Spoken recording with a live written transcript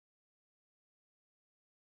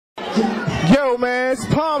Yo, man, it's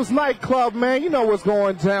Palms nightclub, man. You know what's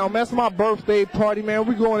going down, man. It's my birthday party, man.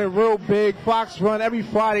 We going in real big. Fox Run every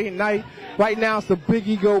Friday night. Right now, it's the Big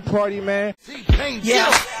Ego party, man.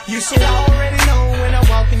 Yeah, you should already know when I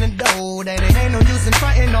walk in the door that it ain't no use in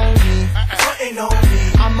frontin' on me.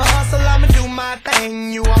 I'ma hustle, I'ma do my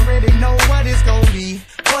thing. You already know what it's gonna be.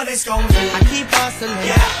 I keep hustling,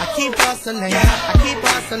 I keep hustling, I keep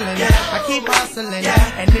hustling, I keep hustling.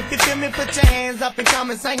 And if you feel me, put your hands up and come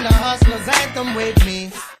and sing the Hustlers anthem with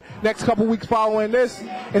me. Next couple weeks following this,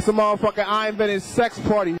 it's a motherfucking I Invented Sex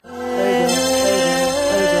party.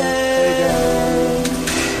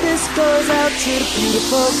 This goes out to the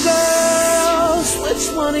beautiful girls. Which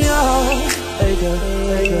one of y'all? Hey girl,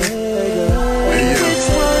 hey girl, hey girl. Which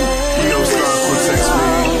one? You know CORTEX,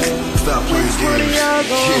 man. Stop playing games.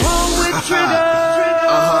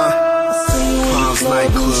 Palms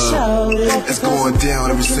nightclub. It's going down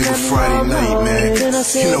every single Friday night, man. You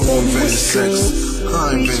know who invented sex? I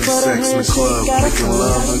invented sex in the club. Making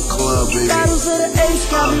love in the club, baby.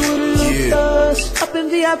 Yeah.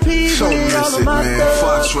 Show them miss it, man.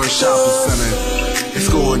 Fox Run Shopping Center. It's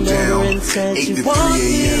going down 8 to 3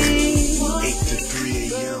 a.m. 8 to 3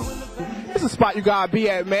 a.m. This is a spot you gotta be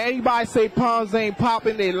at, man. Anybody say Palms ain't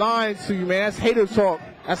popping, they lying to you, man. That's hater talk.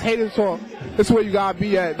 That's hater talk. That's where you gotta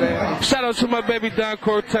be at, man. Shout out to my baby Don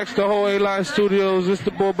Cortex, the whole Alinestudios. It's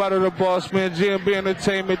the boy by the boss, man. GMB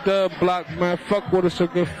Entertainment, Dub Block, man. Fuck with us or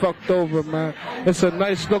get fucked over, man. It's a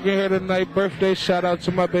nice looking here tonight. Birthday shout out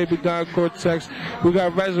to my baby Don Cortex. We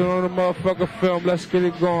got Resident on the motherfucker film. Let's get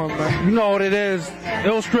it going, man. You know what it is.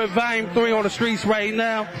 Ill Strip Volume 3 on the streets right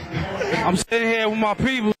now. I'm sitting here with my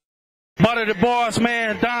people. Butter the boss,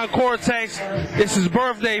 man, Don Cortex. It's his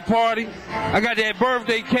birthday party. I got that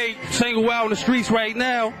birthday cake single out in the streets right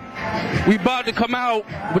now. We about to come out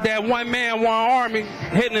with that one man, one army,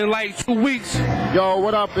 hitting in like 2 weeks. Yo,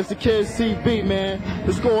 what up? It's the kid CB, man.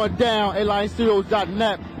 It's going down.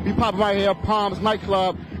 Alinestudios.net. We popping right here at Palms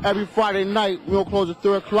nightclub every Friday night. We don't close at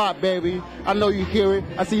 3 o'clock, baby. I know you hear it.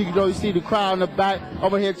 I see you see the crowd in the back.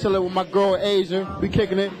 Over here chilling with my girl Asian. We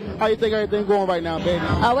kicking it. How you think everything going right now, baby?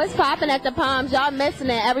 Oh, it's popping at the Palms. Y'all missing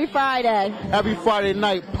it every Friday. Every Friday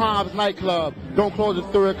night, Palms nightclub. Don't close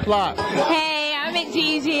at 3 o'clock. Hey, I'm at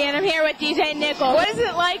GG and I'm here with DJ Nickel. What is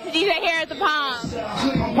it like to DJ here at the Palms?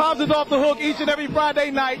 Palms is off the hook each and every Friday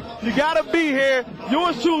night. You gotta be here.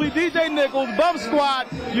 Yours truly, DJ Nichols, Bum Squad.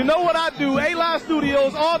 You know what I do.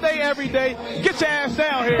 Alinestudios all day, every day. Get your ass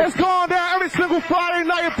down here. It's going down every single Friday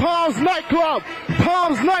night at Palms nightclub.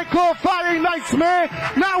 Palms nightclub Friday nights, man.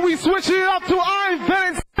 Now we switching it up to I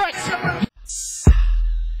Invented Sex.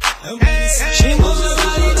 She moves her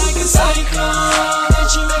body like a cyclone, and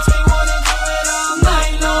she makes me wanna do it all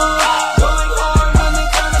night long. Going hard when they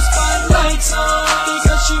turn the spotlights on,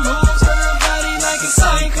 because she moves her body like a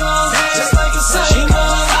cyclone, just like a cyclone. She moves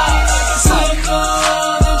her body like a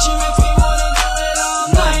cyclone, and she makes me wanna do it all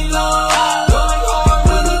night long. Going hard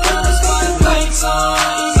when they turn the spotlights on,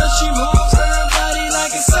 because she moves her body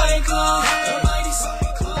like a cyclone.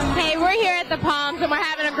 Hey, we're here at the Palms and we're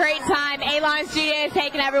having a great time. Alinestudios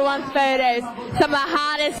taking everyone's photos. Some of the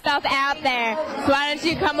hottest stuff out there. So why don't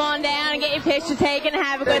you come on down and get your picture taken and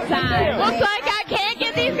have a good time. Looks like I can't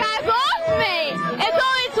get these guys off me. It's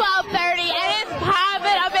only 12:30 and it's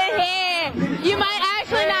popping up in here. You might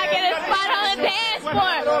actually not get a spot on the dance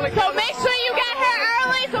floor. So make sure you get here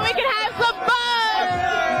early so we can have some fun.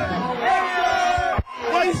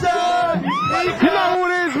 What's up? You know who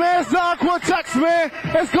it is, man. It's Don Cortex, man.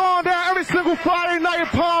 It's going down every single Friday night at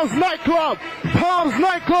Palms nightclub. Palms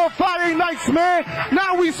nightclub Friday nights, man.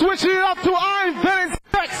 Now we switching it up to I Invented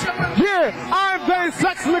Sex. Yeah, I Invented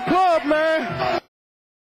Sex in the club, man.